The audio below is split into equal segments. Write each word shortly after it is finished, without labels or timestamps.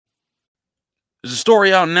There's a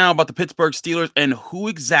story out now about the Pittsburgh Steelers and who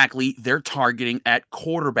exactly they're targeting at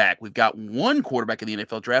quarterback. We've got one quarterback in the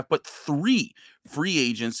NFL draft, but three free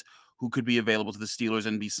agents who could be available to the Steelers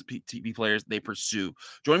and be players they pursue.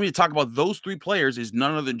 Joining me to talk about those three players is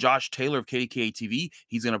none other than Josh Taylor of KDKA TV.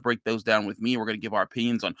 He's going to break those down with me. We're going to give our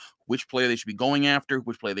opinions on which player they should be going after,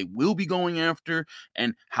 which player they will be going after,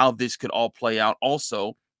 and how this could all play out.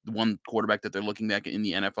 Also, the one quarterback that they're looking at in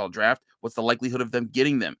the NFL draft. What's the likelihood of them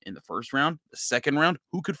getting them in the first round, the second round?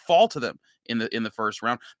 Who could fall to them in the first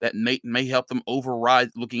round that may help them override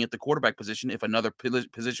looking at the quarterback position if another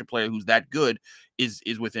position player who's that good is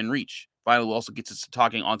within reach. Finally, we'll also get to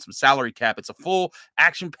talking on some salary cap. It's a full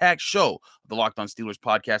action-packed show of the Locked On Steelers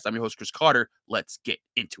podcast. I'm your host, Chris Carter. Let's get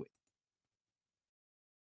into it.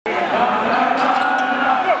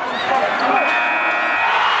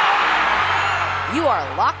 You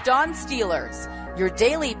are Locked On Steelers, your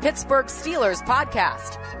daily Pittsburgh Steelers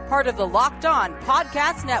podcast, part of the Locked On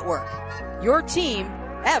Podcast Network, your team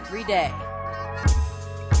every day.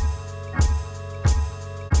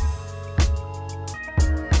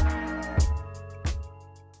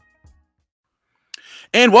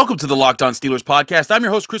 And welcome to the Locked On Steelers podcast. I'm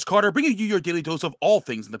your host, Chris Carter, bringing you your daily dose of all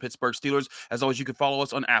things in the Pittsburgh Steelers. As always, you can follow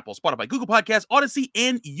us on Apple, Spotify, Google Podcasts, Odyssey,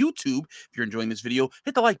 and YouTube. If you're enjoying this video,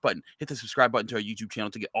 hit the like button, hit the subscribe button to our YouTube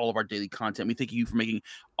channel to get all of our daily content. We thank you for making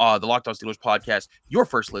the Locked On Steelers podcast your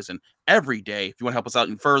first listen every day. If you want to help us out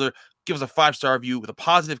even further, give us a 5-star review with a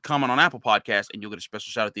positive comment on Apple Podcasts, and you'll get a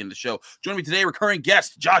special shout out at the end of the show. Joining me today, recurring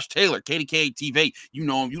guest, Josh Taylor, KDKA TV. You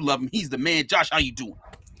know him, you love him. He's the man. Josh, how you doing?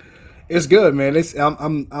 It's good, man.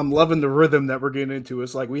 I'm loving the rhythm that we're getting into.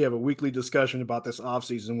 It's like we have a weekly discussion about this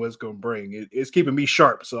offseason, what it's going to bring. It's keeping me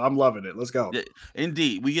sharp, so I'm loving it. Let's go.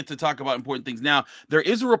 Indeed. We get to talk about important things. Now, there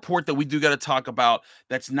is a report that we do got to talk about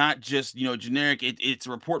that's not just, generic. It's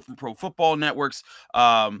a report from Pro Football Network's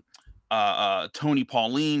Tony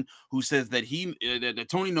Pauline, who says that that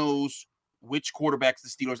Tony knows which quarterbacks the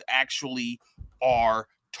Steelers actually are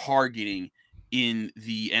targeting in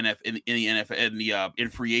the NFL, in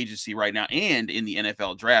free agency right now, and in the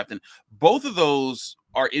NFL draft, and both of those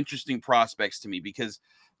are interesting prospects to me because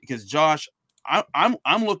Josh, I'm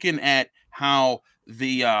looking at how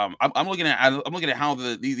I'm looking at how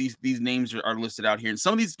these names are listed out here, and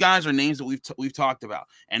some of these guys are names that we've talked about,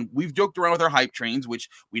 and we've joked around with our hype trains, which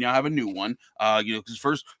we now have a new one. Because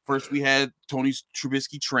first we had Tony's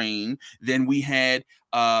Trubisky train, then we had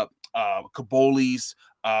Caboli's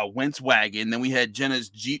Wentz wagon. Then we had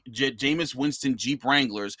Jenna's Jameis Winston Jeep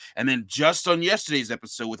Wranglers. And then just on yesterday's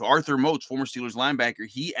episode with Arthur Moats, former Steelers linebacker,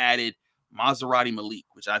 he added Maserati Malik,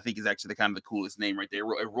 which I think is actually the kind of the coolest name right there.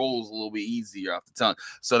 It rolls a little bit easier off the tongue.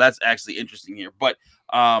 So that's actually interesting here. But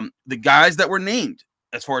the guys that were named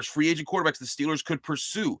as far as free agent quarterbacks the Steelers could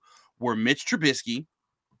pursue were Mitch Trubisky,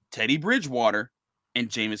 Teddy Bridgewater, and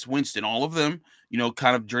Jameis Winston. All of them,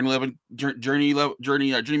 kind of journeyman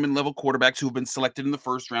level quarterbacks who have been selected in the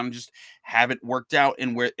first round and just haven't worked out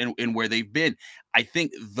in where they've been. I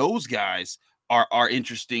think those guys are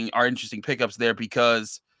interesting pickups there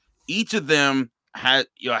because each of them has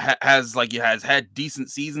had decent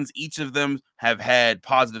seasons. Each of them have had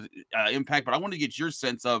positive impact. But I want to get your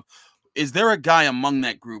sense of, is there a guy among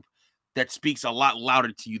that group that speaks a lot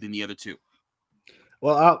louder to you than the other two?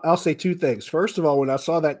 Well, I'll say two things. First of all, when I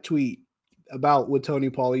saw that tweet about what Tony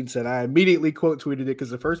Pauline said, I immediately quote tweeted it because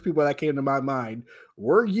the first people that came to my mind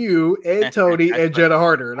were you and Tony and Jenna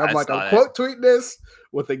Harder. And I'm like, I'm quote tweeting this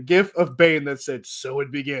with a gif of Bane that said, "So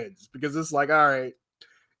it begins," because it's like, all right,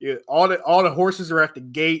 all the horses are at the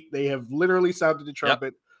gate. They have literally sounded the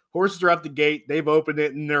trumpet. Yep. Horses are at the gate. They've opened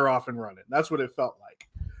it and they're off and running. That's what it felt like.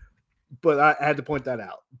 But I had to point that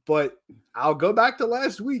out. But I'll go back to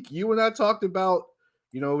last week. You and I talked about,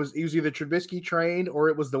 it was either Trubisky train or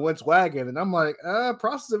it was the Wentz wagon. And I'm like,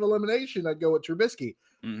 process of elimination, I'd go with Trubisky.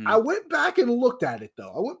 Mm-hmm. I went back and looked at it,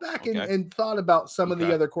 though. I went back and thought about some of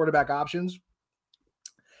the other quarterback options.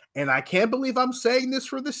 And I can't believe I'm saying this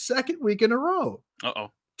for the second week in a row.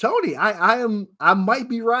 Uh-oh. Tony, I might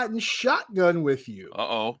be riding shotgun with you.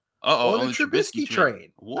 On the Trubisky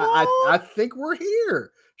train. I think we're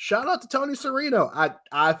here. Shout out to Tony Serino.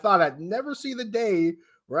 I thought I'd never see the day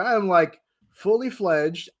where I'm like, fully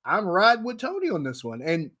fledged, I'm riding with Tony on this one.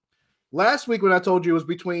 And last week when I told you it was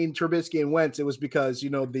between Trubisky and Wentz, it was because,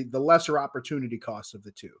 the lesser opportunity cost of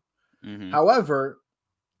the two. Mm-hmm. However,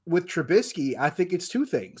 with Trubisky, I think it's two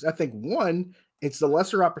things. I think one, it's the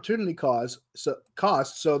lesser opportunity cost,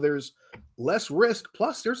 so there's less risk,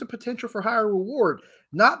 plus there's a potential for higher reward.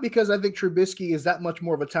 Not because I think Trubisky is that much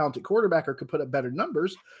more of a talented quarterback or could put up better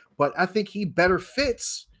numbers, but I think he better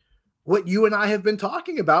fits what you and I have been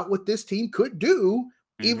talking about, what this team could do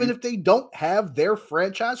even if they don't have their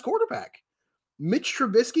franchise quarterback. Mitch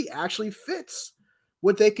Trubisky actually fits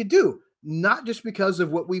what they could do, not just because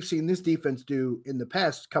of what we've seen this defense do in the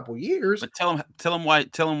past couple years. But tell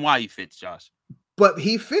him why he fits, Josh. But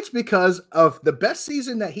he fits because of the best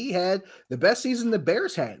season that he had, the best season the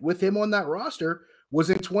Bears had with him on that roster was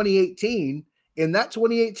in 2018. And that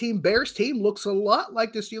 2018 Bears team looks a lot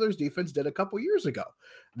like the Steelers defense did a couple years ago.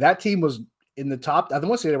 That team was in the top. I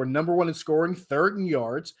want to say they were number one in scoring, third in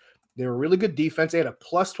yards. They were a really good defense. They had a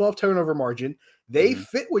plus 12 turnover margin. They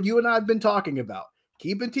fit what you and I have been talking about,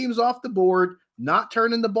 keeping teams off the board, not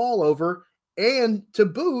turning the ball over. And to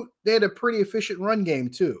boot, they had a pretty efficient run game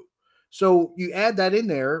too. So you add that in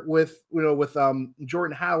there with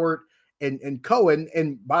Jordan Howard and Cohen.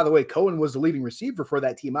 And by the way, Cohen was the leading receiver for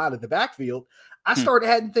that team out of the backfield. I started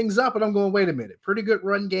adding things up and I'm going, wait a minute, pretty good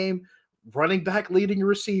run game, running back leading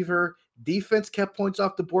receiver, defense kept points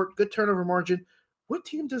off the board, good turnover margin. What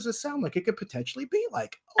team does it sound like it could potentially be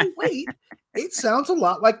like? Oh, wait, it sounds a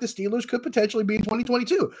lot like the Steelers could potentially be in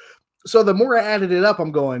 2022. So the more I added it up,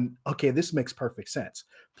 I'm going, okay, this makes perfect sense.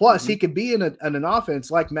 Plus, he could be in an offense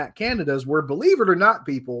like Matt Canada's where, believe it or not,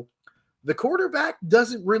 people, the quarterback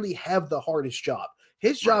doesn't really have the hardest job.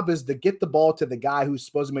 His job is to get the ball to the guy who's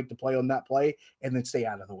supposed to make the play on that play and then stay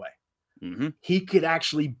out of the way. He could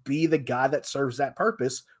actually be the guy that serves that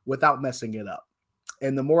purpose without messing it up.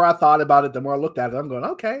 And the more I thought about it, the more I looked at it, I'm going,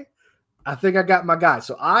 okay, I think I got my guy.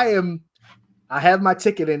 So I have my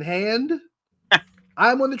ticket in hand.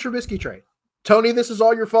 I'm on the Trubisky train. Tony, this is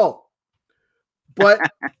all your fault. But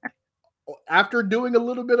after doing a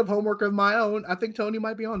little bit of homework of my own, I think Tony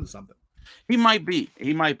might be on to something. He might be.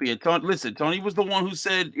 Listen, Tony was the one who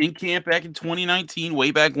said in camp back in 2019,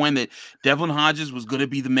 way back when, that Devlin Hodges was going to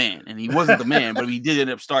be the man, and he wasn't the man, but he did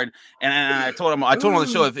end up starting. And I told him on the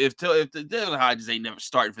show if Devlin Hodges ain't never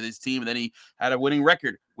starting for this team, and then he had a winning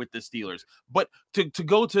record with the Steelers. But to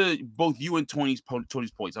go to both you and Tony's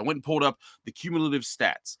points, I went and pulled up the cumulative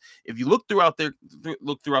stats. If you look throughout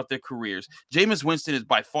their careers, Jameis Winston is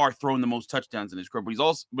by far thrown the most touchdowns in his career,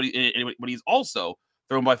 but he's also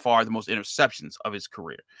thrown by far the most interceptions of his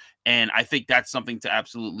career. And I think that's something to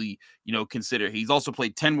absolutely, consider. He's also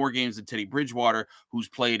played 10 more games than Teddy Bridgewater, who's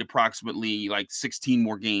played approximately like 16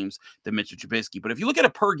 more games than Mitchell Trubisky. But if you look at a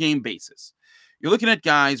per game basis, you're looking at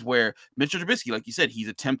guys where Mitchell Trubisky, like you said, he's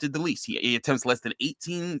attempted the least. He attempts less than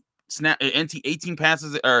 18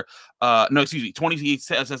 passes, 20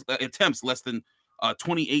 attempts less than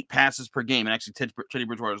 28 passes per game. And actually, Teddy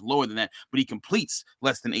Bridgewater is lower than that, but he completes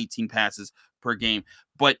less than 18 passes per game.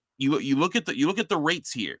 But you look at the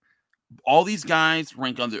rates here. All these guys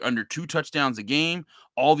rank under 2 touchdowns a game.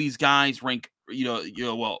 All these guys rank,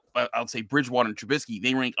 I'll say Bridgewater and Trubisky,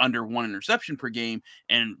 they rank under 1 interception per game,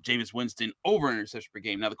 and Jameis Winston over an interception per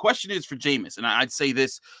game. Now the question is for Jameis, and I'd say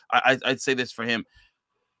this for him: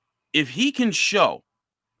 if he can show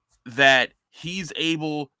that he's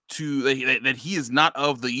able to that he is he's not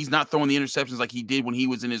throwing the interceptions like he did when he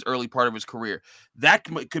was in his early part of his career, that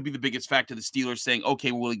could be the biggest factor. The Steelers saying,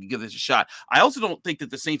 okay, we'll give this a shot. I also don't think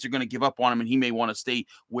that the Saints are going to give up on him, and he may want to stay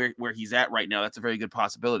where he's at right now. That's a very good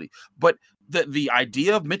possibility. But the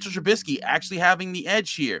idea of Mitchell Trubisky actually having the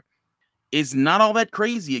edge here is not all that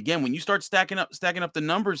crazy. Again, when you start stacking up the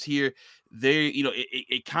numbers here,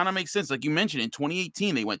 it kind of makes sense. Like you mentioned, in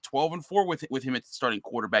 2018, they went 12-4 with him at the starting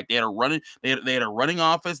quarterback. They had a running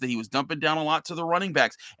offense that he was dumping down a lot to the running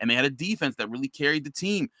backs, and they had a defense that really carried the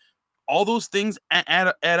team. All those things add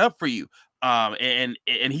up for you. And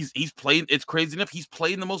he's played. It's crazy enough. He's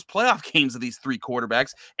played in the most playoff games of these 3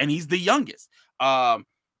 quarterbacks, and he's the youngest. And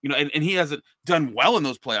he hasn't done well in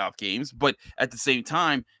those playoff games, but at the same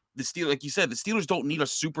time, the Steelers, like you said, the Steelers don't need a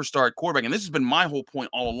superstar at quarterback. And this has been my whole point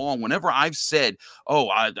all along. Whenever I've said,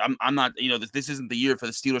 I'm not, this isn't the year for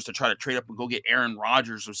the Steelers to try to trade up and go get Aaron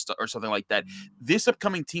Rodgers or something like that. This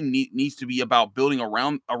upcoming team needs to be about building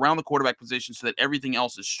around the quarterback position so that everything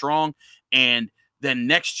else is strong. And then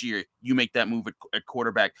next year you make that move at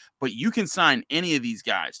quarterback. But you can sign any of these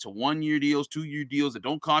guys to 1-year deals, 2-year deals that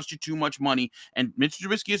don't cost you too much money. And Mitchell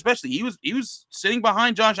Trubisky especially, he was sitting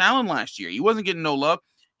behind Josh Allen last year. He wasn't getting no love.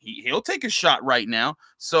 He'll take a shot right now.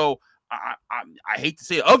 So I hate to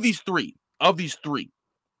say it, of these three,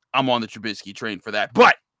 I'm on the Trubisky train for that.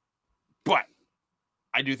 But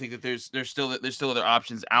I do think that there's still other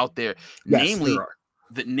options out there. Yes,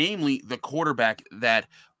 namely the quarterback that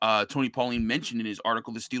Tony Pauline mentioned in his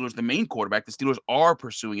article, the main quarterback the Steelers are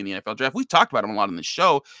pursuing in the NFL draft. We've talked about him a lot on the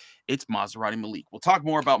show. It's Maserati Malik. We'll talk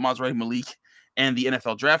more about Maserati Malik and the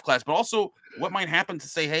NFL draft class, but also what might happen to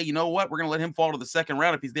say, hey, you know what, we're going to let him fall to the second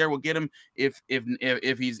round. If he's there, we'll get him. If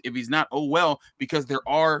he's not, oh well, because there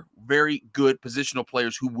are very good positional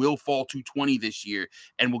players who will fall to 20 this year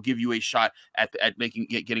and will give you a shot at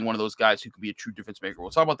getting one of those guys who could be a true difference maker.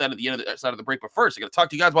 We'll talk about that at the end of the side of the break. But first, I got to talk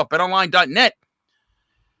to you guys about BetOnline.net.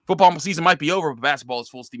 Football season might be over, but basketball is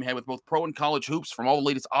full steam ahead with both pro and college hoops. From all the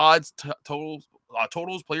latest odds, totals,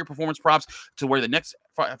 player performance props to where the next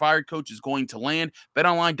fired coach is going to land,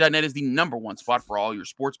 BetOnline.net is the #1 spot for all your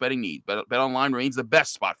sports betting needs. BetOnline remains the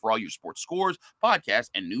best spot for all your sports scores, podcasts,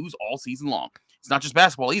 and news all season long. It's not just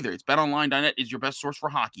basketball either. It's BetOnline.net is your best source for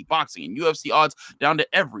hockey, boxing, and UFC odds down to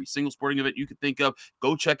every single sporting event you could think of.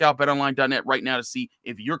 Go check out BetOnline.net right now to see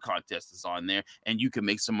if your contest is on there, and you can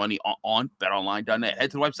make some money on BetOnline.net. Head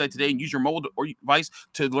to the website today and use your mobile or device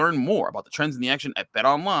to learn more about the trends in the action at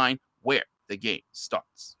BetOnline, where the game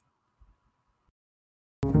starts.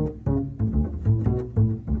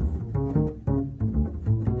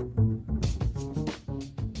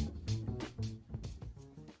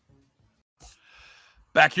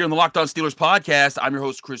 Back here on the Locked On Steelers podcast, I'm your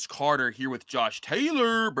host, Chris Carter, here with Josh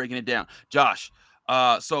Taylor, breaking it down. Josh,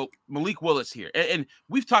 so Malik Willis here. And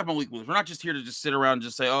we've talked about Malik Willis. We're not just here to just sit around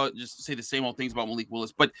and just say the same old things about Malik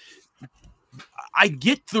Willis. But I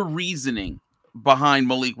get the reasoning behind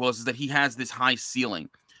Malik Willis is that he has this high ceiling.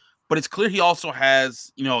 But it's clear he also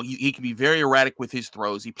has, he can be very erratic with his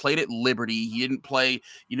throws. He played at Liberty. He didn't play,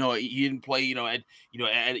 in a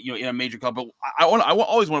major club. But I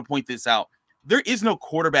always want to point this out. There is no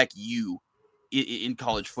quarterback in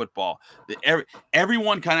college football.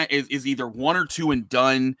 Everyone kind of is either one or two and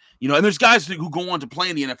done, and there's guys who go on to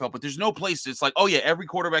play in the NFL, but there's no place it's like, oh yeah, every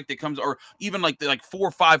quarterback that comes, or even like 4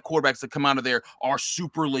 or 5 quarterbacks that come out of there are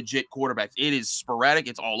super legit quarterbacks. It is sporadic.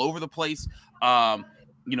 It's all over the place.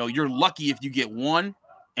 You're lucky if you get one,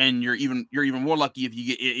 and you're even more lucky if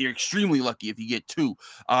you're extremely lucky if you get 2.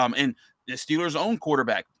 And the Steelers' own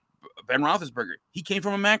quarterback, Ben Roethlisberger, he came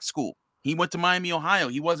from a MAC school. He went to Miami, Ohio.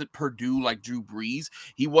 He wasn't Purdue like Drew Brees.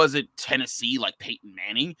 He wasn't Tennessee like Peyton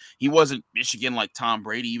Manning. He wasn't Michigan like Tom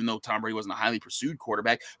Brady, even though Tom Brady wasn't a highly pursued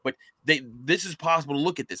quarterback. But this is possible to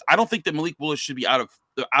look at this. I don't think that Malik Willis should be out of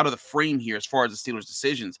the frame here as far as the Steelers'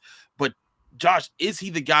 decisions. But Josh, is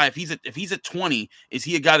he the guy? If he's at 20, is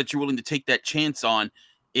he a guy that you're willing to take that chance on?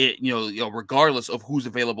 It regardless of who's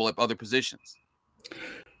available at other positions.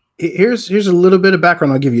 Here's a little bit of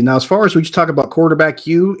background I'll give you. Now, as far as we just talk about quarterback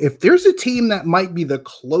Q, if there's a team that might be the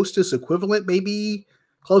closest equivalent in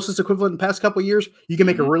the past couple of years, you can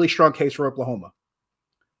make a really strong case for Oklahoma.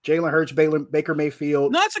 Jalen Hurts, Baker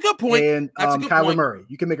Mayfield. No, that's a good point. And Kyler Murray.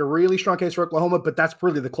 You can make a really strong case for Oklahoma, but that's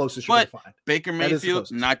really the closest you're going to find. Baker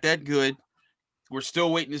Mayfield, not that good. We're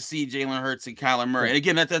still waiting to see Jalen Hurts and Kyler Murray. And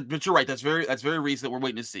again, but you're right. That's very recent that we're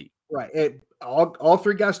waiting to see. Right. All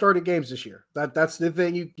 3 guys started games this year. That's the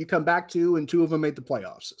thing you come back to, and 2 of them made the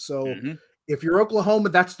playoffs. So if you're Oklahoma,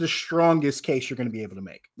 that's the strongest case you're going to be able to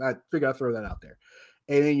make. I figure I'll throw that out there.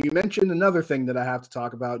 And then you mentioned another thing that I have to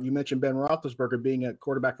talk about. You mentioned Ben Roethlisberger being a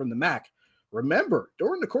quarterback from the MAC. Remember,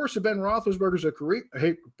 during the course of Ben Roethlisberger's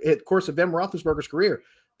career,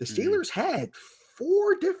 the Steelers had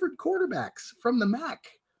 4 different quarterbacks from the MAC.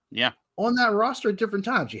 Yeah. On that roster at different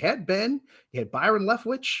times. You had Ben, you had Byron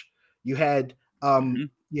Leftwich, you had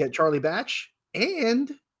Charlie Batch,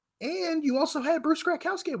 and you also had Bruce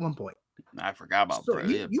Gradkowski at one point. I forgot about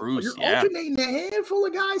Bruce. You're yeah. alternating a handful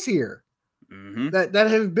of guys here that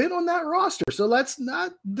have been on that roster. So let's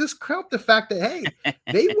not discount the fact that, hey,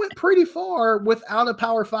 they went pretty far without a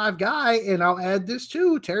Power 5 guy. And I'll add this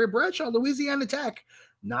too, Terry Bradshaw, Louisiana Tech,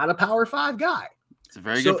 not a Power 5 guy. It's a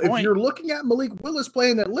very good point. So if you're looking at Malik Willis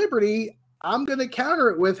playing at Liberty, I'm going to counter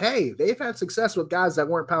it with, hey, they've had success with guys that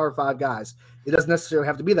weren't Power 5 guys. It doesn't necessarily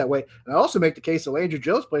have to be that way. And I also make the case that Landry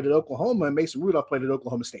Jones played at Oklahoma and Mason Rudolph played at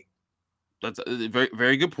Oklahoma State. That's a very,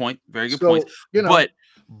 very good point. Very good point.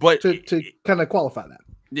 But to kind of qualify that.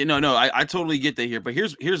 No, I totally get that here. But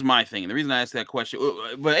here's my thing. And the reason I asked that question,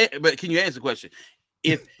 but can you answer the question?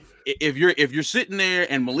 If you're sitting there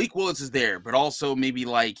and Malik Willis is there, but also maybe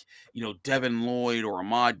like, Devin Lloyd or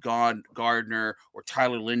Ahmad Gardner or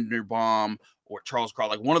Tyler Linderbaum or Charles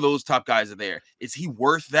Cross, like one of those top guys are there. Is he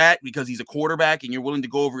worth that because he's a quarterback and you're willing to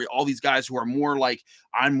go over all these guys who are more like,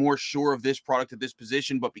 I'm more sure of this product at this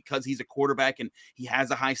position, but because he's a quarterback and he has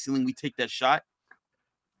a high ceiling, we take that shot?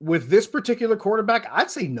 With this particular quarterback, I'd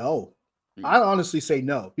say no. I'd honestly say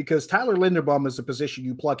no, because Tyler Linderbaum is a position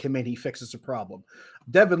you plug him in, he fixes a problem.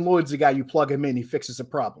 Devin Lloyd's the guy you plug him in, he fixes a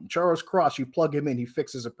problem. Charles Cross, you plug him in, he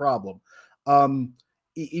fixes a problem.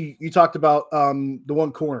 You talked about the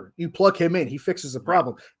one corner. You plug him in, he fixes the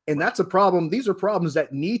problem. Right. And that's a problem. These are problems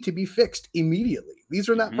that need to be fixed immediately. These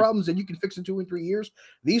are not problems that you can fix in 2 and 3 years.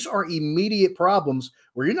 These are immediate problems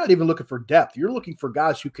where you're not even looking for depth. You're looking for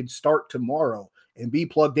guys who can start tomorrow and be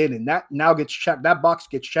plugged in. And that now gets checked. That box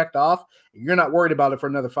gets checked off. And you're not worried about it for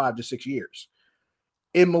another 5 to 6 years.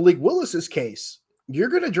 In Malik Willis's case, you're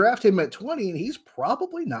going to draft him at 20 and he's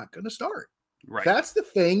probably not going to start. Right. That's the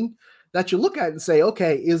thing that you look at and say,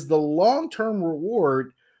 okay, is the long-term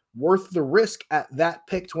reward worth the risk at that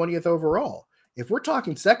pick 20th overall? If we're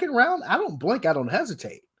talking second round, I don't blink, I don't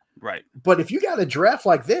hesitate. Right. But if you got a draft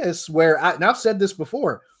like this, where and I've said this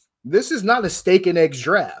before, this is not a steak and eggs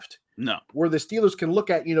draft. No. Where the Steelers can look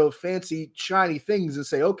at, fancy, shiny things and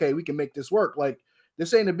say, okay, we can make this work. Like,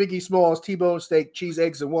 this ain't a Biggie Smalls, T-bone steak, cheese,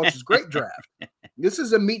 eggs, and Welch's great draft. This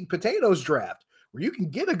is a meat and potatoes draft, where you can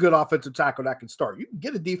get a good offensive tackle that can start. You can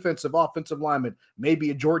get a offensive lineman. Maybe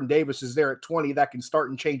a Jordan Davis is there at 20 that can start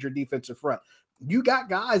and change your defensive front. You got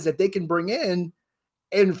guys that they can bring in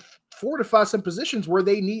and fortify some positions where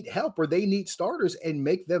they need help, where they need starters and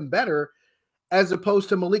make them better, as opposed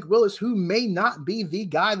to Malik Willis, who may not be the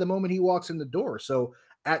guy the moment he walks in the door. So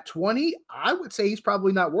at 20, I would say he's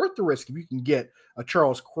probably not worth the risk if you can get a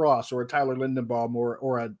Charles Cross or a Tyler Lindenbaum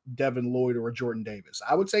or a Devin Lloyd or a Jordan Davis.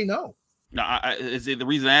 I would say no. No, the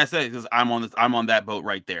reason I ask that is because I'm on that boat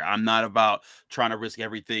right there. I'm not about trying to risk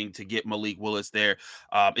everything to get Malik Willis there,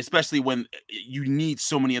 especially when you need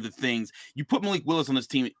so many other things. You put Malik Willis on this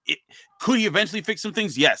team. Could he eventually fix some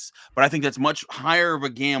things? Yes, but I think that's much higher of a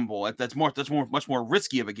gamble. That's much more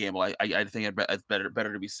risky of a gamble. I think it's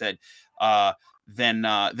better to be said. Than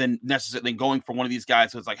necessarily going for one of these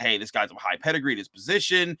guys. So it's like, hey, this guy's a high pedigree at his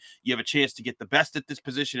position. You have a chance to get the best at this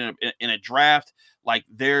position in a draft. Like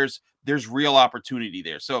there's real opportunity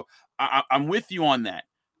there. So I'm with you on that.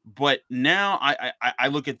 But now I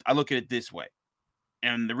look at it this way.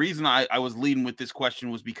 And the reason I was leading with this question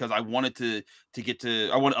was because I wanted to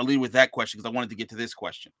lead with that question because I wanted to get to this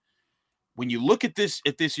question. When you look at this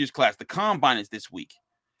year's class, the combine is this week.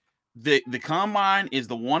 The combine is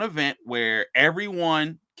the one event where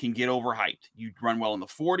everyone can get overhyped. You run well in the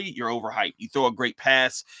 40, you're overhyped. You throw a great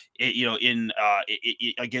pass,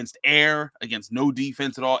 against air, against no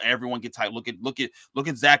defense at all. Everyone gets hyped. Look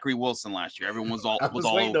at Zachary Wilson last year. Everyone was all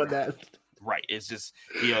waiting on that. Right. It's just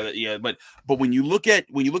but when you look at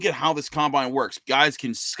how this combine works, guys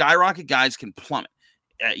can skyrocket, guys can plummet.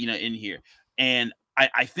 In here, and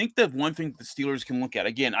I think that one thing the Steelers can look at,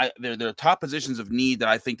 again, there are top positions of need that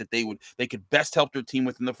I think that they could best help their team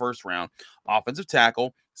with in the first round: offensive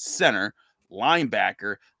tackle, center,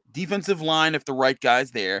 linebacker, defensive line if the right guy's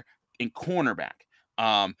there, and cornerback.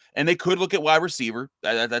 And they could look at wide receiver.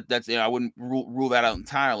 That's I wouldn't rule that out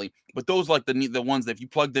entirely. But those like the ones that if you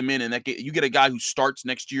plug them in and you get a guy who starts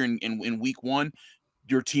next year in week 1.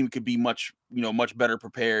 Your team could be much better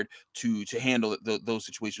prepared to handle those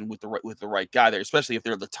situations with the right guy there, especially if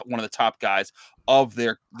they're one of the top guys of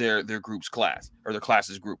their group's class or their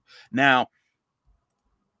class's group. Now,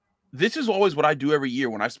 this is always what I do every year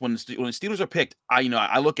when the Steelers are picked.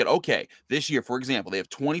 I look at, okay, this year, for example, they have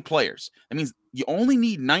 20 players. That means you only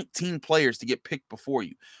need 19 players to get picked before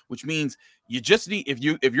you, which means you just need if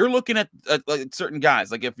you're looking at like certain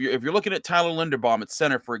guys, like if you're looking at Tyler Linderbaum at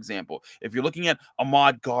center, for example, if you're looking at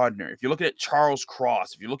Ahmad Gardner, if you're looking at Charles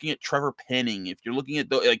Cross, if you're looking at Trevor Penning, if you're looking at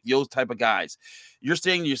those type of guys, you're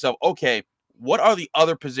saying to yourself, okay, what are the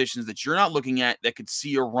other positions that you're not looking at that could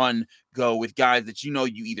see a run go with guys that you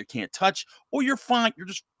either can't touch or you're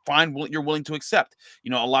just fine, you're willing to accept? A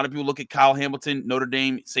lot of people look at Kyle Hamilton, Notre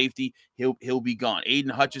Dame safety, he'll be gone.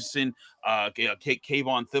 Aiden Hutchinson,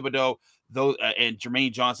 Kayvon Thibodeau, those and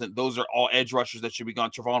Jermaine Johnson, those are all edge rushers that should be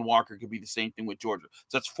gone. Travon Walker could be the same thing with Georgia.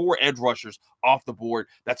 So that's 4 edge rushers off the board.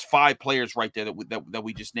 That's 5 players right there that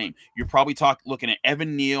we just named. You're probably looking at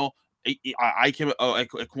Evan Neal,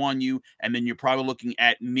 Quan Yu, and then you're probably looking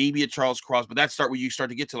at maybe a Charles Cross, but that's where you start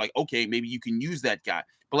to get to like, okay, maybe you can use that guy.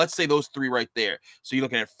 But let's say those 3 right there. So you're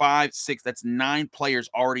looking at 5, 6, that's 9 players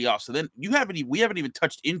already off. So then we haven't even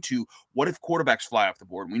touched into what if quarterbacks fly off the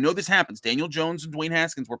board. We know this happens. Daniel Jones and Dwayne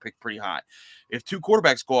Haskins were picked pretty high. If 2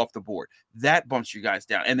 quarterbacks go off the board, that bumps you guys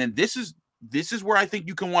down. And then this is where I think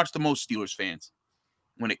you can watch the most Steelers fans.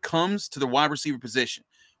 When it comes to the wide receiver position,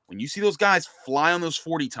 when you see those guys fly on those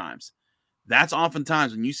 40 times, that's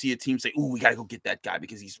oftentimes when you see a team say, "Ooh, we got to go get that guy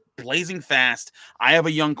because he's blazing fast. I have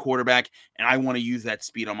a young quarterback, and I want to use that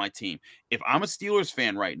speed on my team." If I'm a Steelers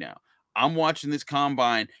fan right now, I'm watching this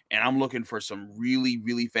combine and I'm looking for some really,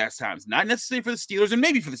 really fast times. Not necessarily for the Steelers and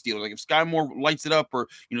maybe for the Steelers. Like if Sky Moore lights it up, or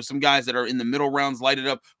some guys that are in the middle rounds light it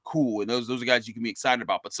up, cool. And those are guys you can be excited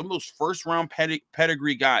about. But some of those first round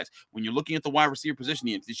pedigree guys, when you're looking at the wide receiver position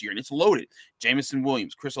this year, and it's loaded: Jameson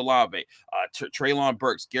Williams, Chris Olave, Treylon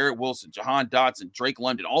Burks, Garrett Wilson, Jahan Dotson, Drake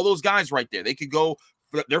London, all those guys right there. They could go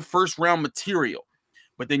for their first round material.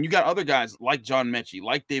 But then you got other guys like John Mechie,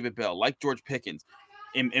 like David Bell, like George Pickens.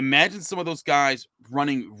 Imagine some of those guys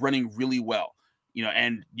running really well,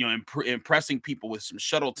 and impressing people with some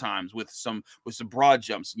shuttle times, with some broad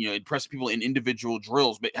jumps, impress people in individual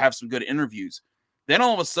drills, but have some good interviews. Then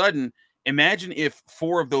all of a sudden, imagine if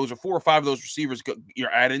 4 or 5 of those receivers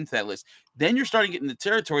you're added into that list. Then you're starting to get into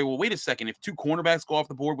territory. Well, wait a second. If 2 cornerbacks go off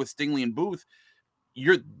the board with Stingley and Booth,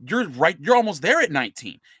 you're right. You're almost there at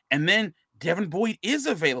 19, and then Devin Boyd is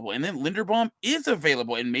available, and then Linderbaum is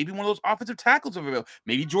available, and maybe one of those offensive tackles available.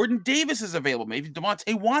 Maybe Jordan Davis is available. Maybe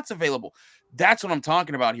Devontae Watt's available. That's what I'm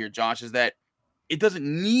talking about here, Josh, is that it doesn't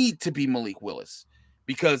need to be Malik Willis,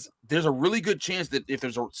 because there's a really good chance that if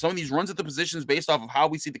there's some of these runs at the positions based off of how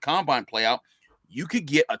we see the combine play out, you could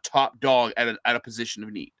get a top dog at a position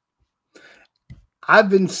of need.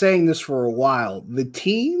 I've been saying this for a while. The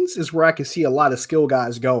teens is where I can see a lot of skill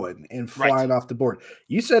guys going and flying off the board.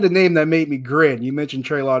 You said a name that made me grin. You mentioned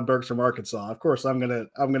Treylon Burks from Arkansas. Of course, I'm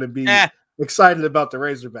gonna be excited about the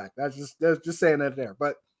Razorback. That's just saying that there.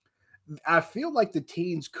 But I feel like the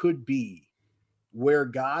teens could be where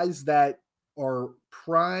guys that are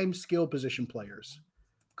prime skill position players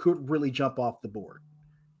could really jump off the board.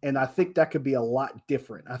 And I think that could be a lot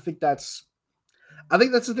different. I think that's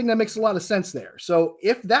the thing that makes a lot of sense there. So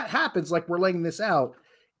if that happens, like we're laying this out,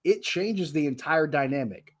 it changes the entire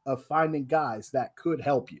dynamic of finding guys that could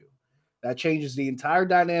help you. That changes the entire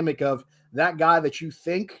dynamic of that guy that you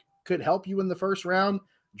think could help you in the first round,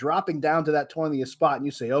 dropping down to that 20th spot, and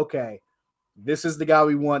you say, okay, this is the guy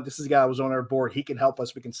we want. This is the guy that was on our board. He can help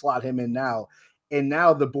us. We can slot him in now. And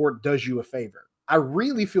now the board does you a favor. I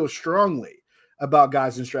really feel strongly about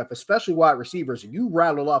guys in this draft, especially wide receivers. And you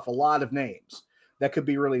rattled off a lot of names that could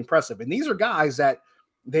be really impressive. And these are guys that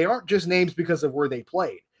they aren't just names because of where they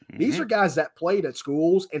played. Mm-hmm. These are guys that played at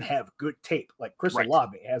schools and have good tape. Like Chris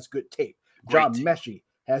Olave has good tape. John Mechie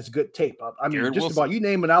has good tape. I mean, Garrett just Wilson. About you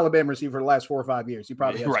name an Alabama receiver the last 4 or 5 years, he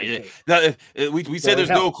probably has good tape. Now, we said there's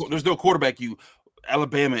no quarterback you.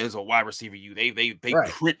 Alabama is a wide receiver you. They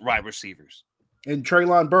print wide receivers. And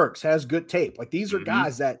Treylon Burks has good tape. Like these are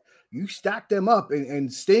guys that you stack them up, and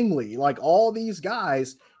Stingley, like all these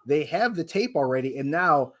guys, they have the tape already, and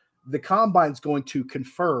now the combine's going to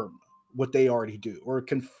confirm what they already do or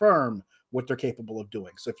confirm what they're capable of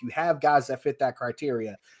doing. So if you have guys that fit that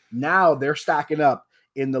criteria, now they're stacking up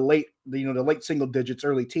in the late single digits,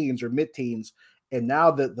 early teens or mid-teens, and now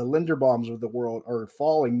the Linderbaums of the world are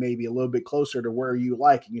falling maybe a little bit closer to where you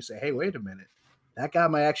like, and you say, hey, wait a minute, that guy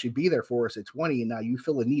might actually be there for us at 20, and now you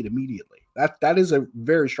feel a need immediately. That is a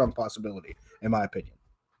very strong possibility, in my opinion.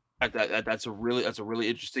 That's a really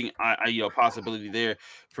interesting possibility there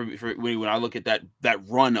for when I look at that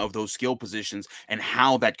run of those skill positions and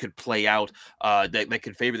how that could play out. That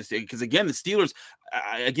could favor the Steelers, because again, the Steelers,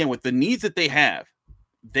 again, with the needs that they have,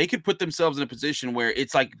 they could put themselves in a position where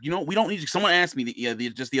it's like, we don't need. Someone asked me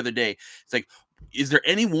just the other day, it's like, is there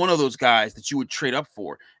any one of those guys that you would trade up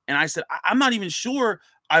for? And I said, I'm not even sure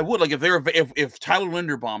I would. Like if Tyler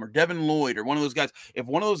Linderbaum or Devin Lloyd or one of those guys, if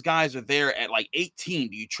one of those guys are there at like 18,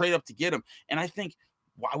 do you trade up to get them? And I think,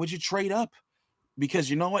 why would you trade up? Because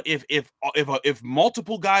you know what? If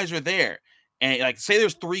multiple guys are there, and like say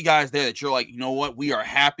there's 3 guys there that you're like, you know what, we are a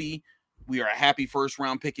happy first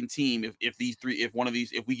round picking team if we get one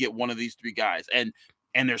of these 3 guys, and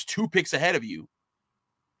there's 2 picks ahead of you,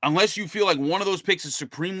 unless you feel like one of those picks is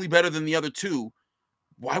supremely better than the other 2.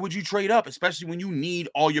 Why would you trade up, especially when you need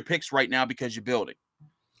all your picks right now because you're building?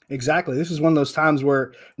 Exactly. This is one of those times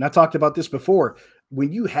where, and I talked about this before,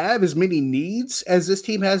 when you have as many needs as this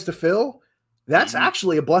team has to fill, that's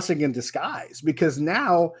actually a blessing in disguise, because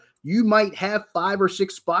now you might have 5 or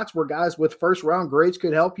 6 spots where guys with first round grades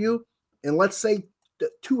could help you. And let's say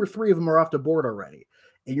 2 or 3 of them are off the board already,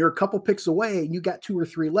 and you're a couple picks away and you got 2 or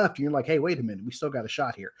 3 left. And you're like, hey, wait a minute, we still got a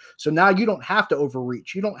shot here. So now you don't have to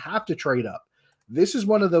overreach. You don't have to trade up. This is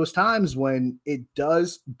one of those times when it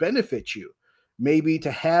does benefit you maybe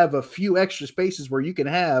to have a few extra spaces where you can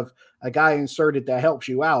have a guy inserted that helps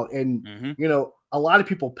you out. And, a lot of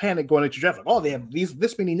people panic going into draft. Like, oh, they have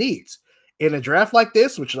this many needs. In a draft like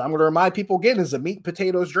this, which I'm going to remind people again is a meat and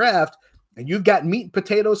potatoes draft, and you've got meat and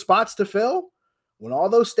potato spots to fill, when all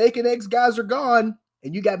those steak and eggs guys are gone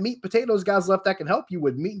and you got meat and potatoes guys left that can help you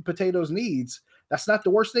with meat and potatoes needs, that's not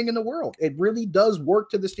the worst thing in the world. It really does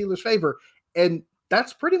work to the Steelers' favor. And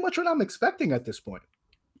that's pretty much what I'm expecting at this point.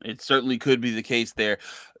 It certainly could be the case there.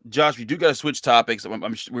 Josh, we do got to switch topics. We're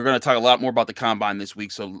going to talk a lot more about the combine this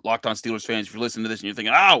week. So, Locked On Steelers fans, if you're listening to this and you're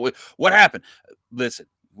thinking, what happened? Listen,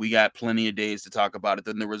 we got plenty of days to talk about it.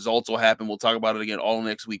 Then the results will happen. We'll talk about it again all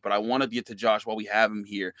next week. But I want to get to Josh while we have him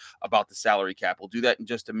here about the salary cap. We'll do that in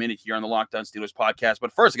just a minute here on the Locked On Steelers podcast.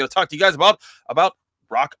 But first, I got to talk to you guys about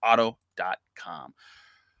RockAuto.com.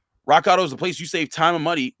 Rock Auto is the place you save time and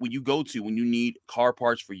money when you go to when you need car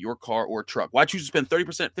parts for your car or truck. Why choose to spend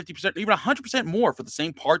 30%, 50%, even 100% more for the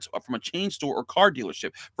same parts from a chain store or car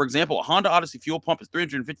dealership? For example, a Honda Odyssey fuel pump is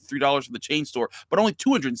 $353 from the chain store, but only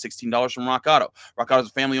 $216 from Rock Auto. Rock Auto is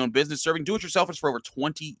a family-owned business serving do-it-yourselfers for over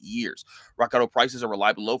 20 years. Rock Auto prices are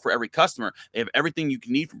reliably low for every customer. They have everything you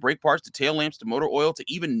can need from brake parts to tail lamps to motor oil to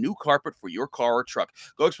even new carpet for your car or truck.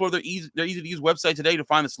 Go explore their easy-to-use website today to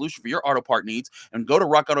find the solution for your auto part needs, and go to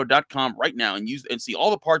rockauto.com right now and see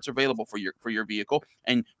all the parts available for your vehicle.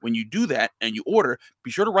 And when you do that and you order,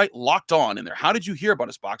 be sure to write Locked On in there. How did you hear about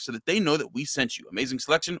us box so that they know that we sent you? Amazing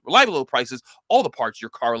selection, reliable low prices, all the parts your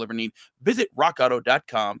car will ever need. Visit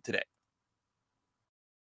rockauto.com today.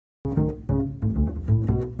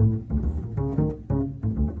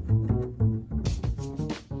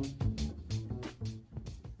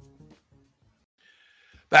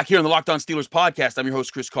 Back here on the Locked On Steelers podcast, I'm your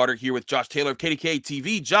host, Chris Carter, here with Josh Taylor of KDK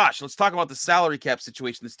TV. Josh, let's talk about the salary cap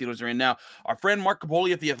situation the Steelers are in now. Our friend Mark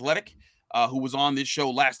Capoli at The Athletic, who was on this show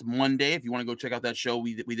last Monday. If you want to go check out that show,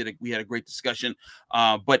 we had a great discussion.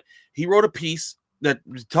 But he wrote a piece that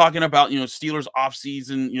was talking about, Steelers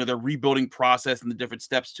offseason, their rebuilding process and the different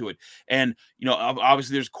steps to it. And,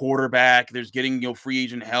 obviously there's quarterback, there's getting, free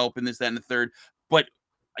agent help and this, that, and the third. But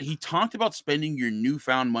he talked about spending your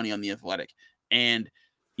newfound money on The Athletic. And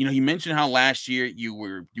he mentioned how last year you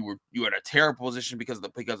were at a terrible position because of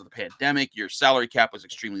the pandemic. Your salary cap was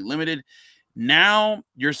extremely limited. Now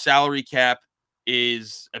your salary cap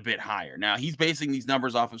is a bit higher. Now he's basing these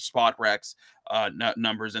numbers off of Spot Rex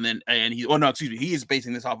numbers, he is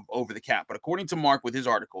basing this off of Over the Cap. But according to Mark with his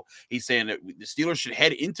article, he's saying that the Steelers should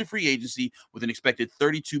head into free agency with an expected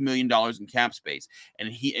 $32 million in cap space.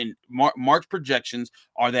 And Mark's projections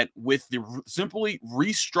are that with the simply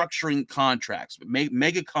restructuring contracts,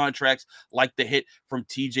 mega contracts like the hit from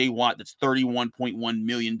TJ Watt, that's $31.1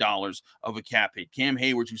 million of a cap hit. Cam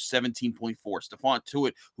Hayward, who's 17.4. Stephon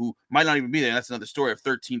Tuitt, who might not even be there. That's another story of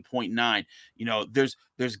 13.9.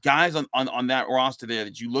 There's guys on that roster there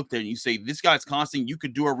that you looked at and you say, this guy's constant. You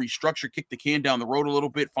could do a restructure, kick the can down the road a little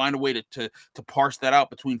bit, find a way to parse that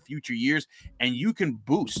out between future years, and you can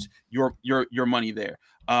boost your money there.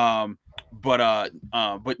 But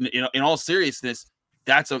in all seriousness,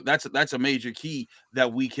 that's a major key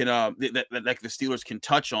that we can that the Steelers can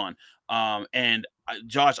touch on. And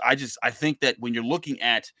Josh, I think that when you're looking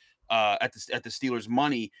at the Steelers'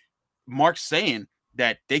 money, Mark's saying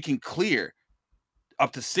that they can clear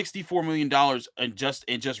up to $64 million in just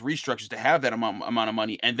restructures to have that amount of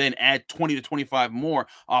money, and then add 20 to 25 more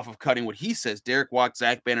off of cutting what he says: Derek Watt,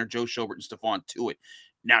 Zach Banner, Joe Schobert, and Stephon Tuitt.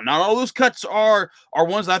 Now, not all those cuts are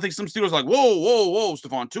ones that I think some Steelers are like, whoa,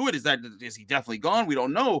 Stephon Tuitt, is he definitely gone? We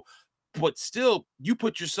don't know, but still, you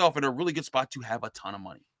put yourself in a really good spot to have a ton of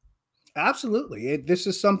money. Absolutely. This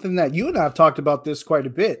is something that you and I have talked about this quite a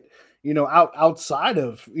bit, outside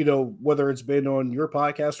of, whether it's been on your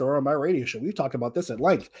podcast or on my radio show. We've talked about this at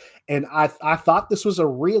length. And I thought this was a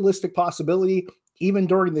realistic possibility even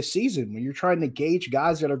during the season when you're trying to gauge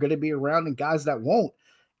guys that are going to be around and guys that won't.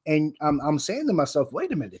 And I'm saying to myself,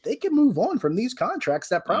 wait a minute, they can move on from these contracts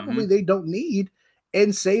that probably they don't need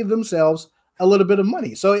and save themselves a little bit of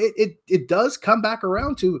money. So it does come back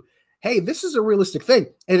around to, hey, this is a realistic thing.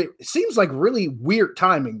 And it seems like really weird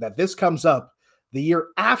timing that this comes up the year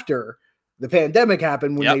after the pandemic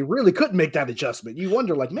happened when they really couldn't make that adjustment. You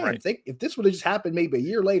wonder, like, man, if this would have just happened maybe a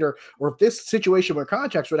year later, or if this situation with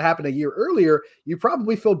contracts would have happened a year earlier, you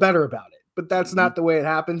probably feel better about it. But that's not the way it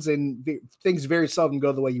happens, and things very seldom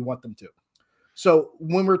go the way you want them to. So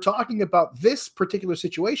when we're talking about this particular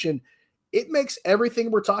situation, it makes everything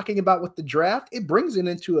we're talking about with the draft, it brings it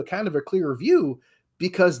into a kind of a clearer view,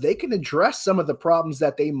 because they can address some of the problems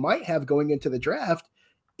that they might have going into the draft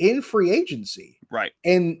in free agency. Right.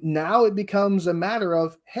 And now it becomes a matter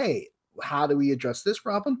of, hey, how do we address this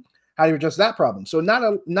problem? How do you address that problem? So not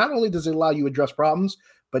only does it allow you to address problems,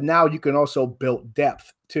 but now you can also build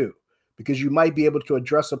depth too, because you might be able to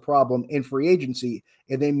address a problem in free agency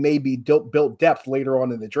and then maybe build depth later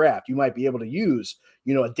on in the draft. You might be able to use,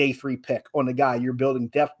 a day 3 pick on a guy. You're building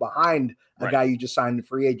depth behind a guy you just signed in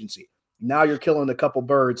free agency. Now you're killing a couple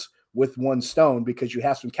birds with one stone because you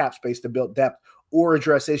have some cap space to build depth or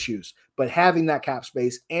address issues. But having that cap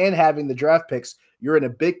space and having the draft picks, you're in a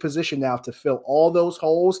big position now to fill all those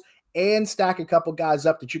holes and stack a couple guys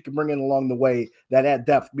up that you can bring in along the way that add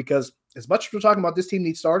depth. Because as much as we're talking about this team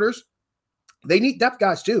needs starters, they need depth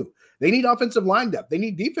guys too. They need offensive line depth. They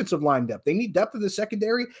need defensive line depth. They need depth in the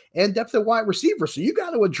secondary and depth at wide receiver. So you got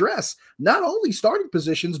to address not only starting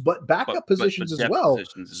positions, but backup positions as well.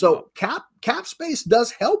 Cap space does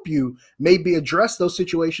help you maybe address those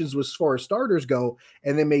situations as far as starters go.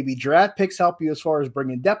 And then maybe draft picks help you as far as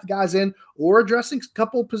bringing depth guys in or addressing a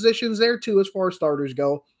couple positions there too as far as starters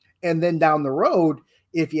go. And then down the road,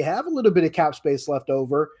 if you have a little bit of cap space left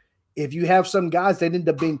over, if you have some guys that end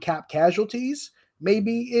up being cap casualties,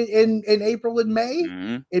 maybe in April and May,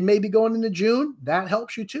 and maybe going into June, that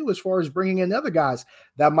helps you too as far as bringing in other guys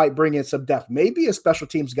that might bring in some depth. Maybe a special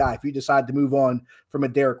teams guy if you decide to move on from a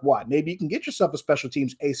Derek Watt. Maybe you can get yourself a special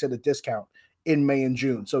teams ace at a discount in May and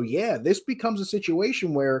June. So yeah, this becomes a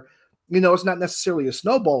situation where, it's not necessarily a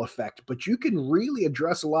snowball effect, but you can really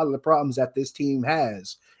address a lot of the problems that this team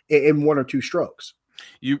has in one or two strokes.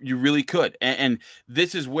 You really could, and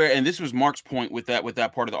this is where, and this was Mark's point with that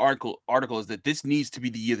part of the article is that this needs to be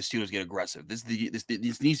the year the Steelers get aggressive. This needs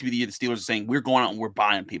to be the year the Steelers are saying we're going out and we're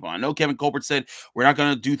buying people. I know Kevin Colbert said we're not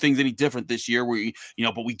going to do things any different this year.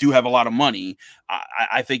 But we do have a lot of money.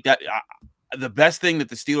 I think that. The best thing that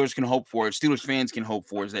the Steelers can hope for, Steelers fans can hope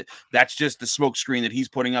for, is that that's just the smoke screen that he's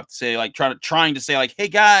putting up to say, like, trying to say, like, hey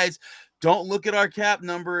guys, don't look at our cap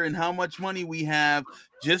number and how much money we have.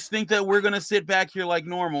 Just think that we're gonna sit back here like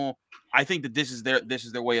normal. I think that this is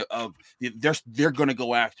their way of they're gonna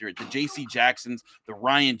go after it. The J.C. Jacksons, the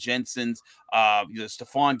Ryan Jensens, the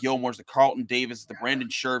Stephon Gilmores, the Carlton Davis, the Brandon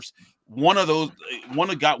Scherfs. One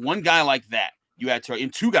guy like that you add to,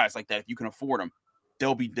 and two guys like that if you can afford them.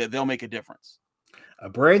 They'll make a difference.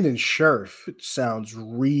 Brandon Scherf sounds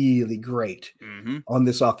really great on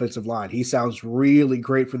this offensive line. He sounds really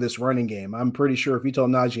great for this running game. I'm pretty sure if you told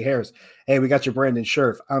Najee Harris, hey, we got your Brandon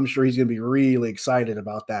Scherf, I'm sure he's going to be really excited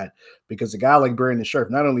about that, because a guy like Brandon Scherf,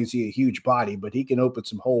 not only is he a huge body, but he can open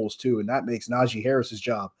some holes too, and that makes Najee Harris's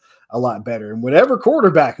job a lot better. And whatever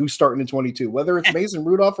quarterback who's starting in 22, whether it's Mason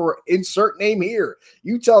Rudolph or insert name here,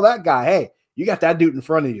 you tell that guy, hey, you got that dude in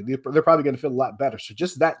front of you. They're probably going to feel a lot better. So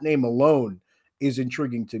just that name alone is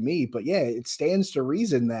intriguing to me. But yeah, it stands to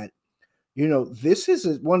reason that, this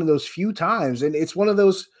is one of those few times, and it's one of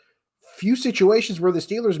those few situations where the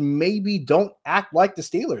Steelers maybe don't act like the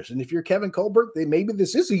Steelers. And if you're Kevin Colbert, maybe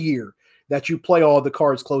this is a year that you play all the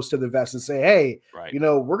cards close to the vest and say, hey, right,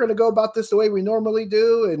 we're going to go about this the way we normally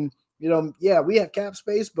do. And, we have cap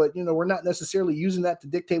space, but, we're not necessarily using that to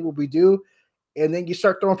dictate what we do. And then you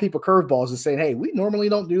start throwing people curveballs and saying, hey, we normally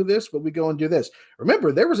don't do this, but we go and do this.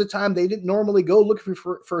 Remember, there was a time they didn't normally go looking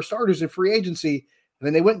for starters in free agency, and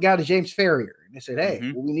then they went and got a James Ferrier. And they said,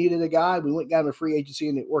 hey, we needed a guy. We went and got him a free agency,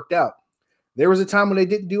 and it worked out. There was a time when they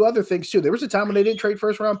didn't do other things, too. There was a time when they didn't trade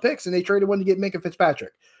first-round picks, and they traded one to get Minka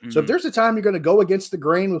Fitzpatrick. So if there's a time you're going to go against the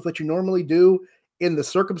grain with what you normally do in the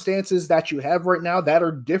circumstances that you have right now that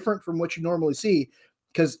are different from what you normally see,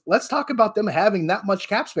 because let's talk about them having that much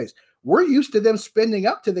cap space. We're used to them spending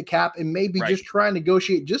up to the cap and maybe just trying to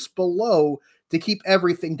negotiate just below to keep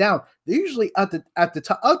everything down. They're usually at the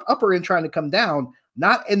top, upper end trying to come down,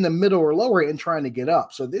 not in the middle or lower end trying to get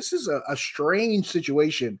up. So this is a strange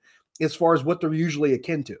situation as far as what they're usually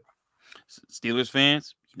akin to. Steelers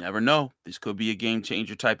fans, you never know. This could be a game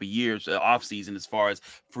changer type of years, off season, as far as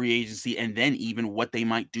free agency, and then even what they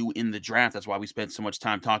might do in the draft. That's why we spent so much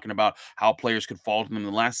time talking about how players could fall to them in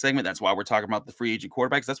the last segment. That's why we're talking about the free agent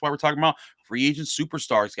quarterbacks. That's why we're talking about free agent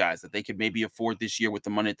superstars, guys, that they could maybe afford this year with the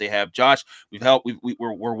money that they have. Josh,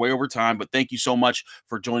 we're way over time, but thank you so much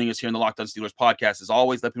for joining us here in the Locked On Steelers podcast. As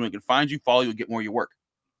always, let people know you can find you, follow you, and get more of your work.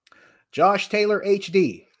 Josh Taylor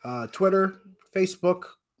HD, Twitter, Facebook,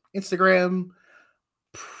 Instagram,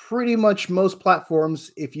 pretty much most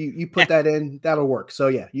platforms. If you put that in, that'll work. So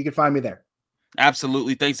yeah, you can find me there.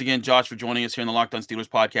 Absolutely. Thanks again, Josh, for joining us here in the Locked On Steelers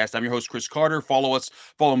podcast. I'm your host, Chris Carter. Follow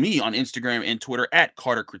me on Instagram and Twitter at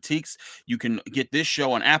Carter Critiques. You can get this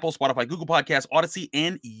show on Apple, Spotify, Google Podcasts, Odyssey,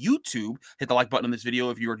 and YouTube. Hit the like button on this video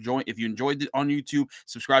if you enjoyed it on YouTube.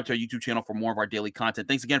 Subscribe to our YouTube channel for more of our daily content.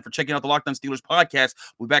 Thanks again for checking out the Locked On Steelers podcast.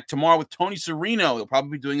 We'll be back tomorrow with Tony Serino. He'll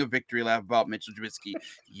probably be doing a victory lap about Mitchell Trubisky.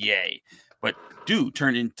 Yay. But do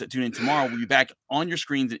tune in tomorrow. We'll be back on your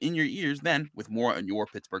screens and in your ears then with more on your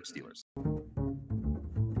Pittsburgh Steelers.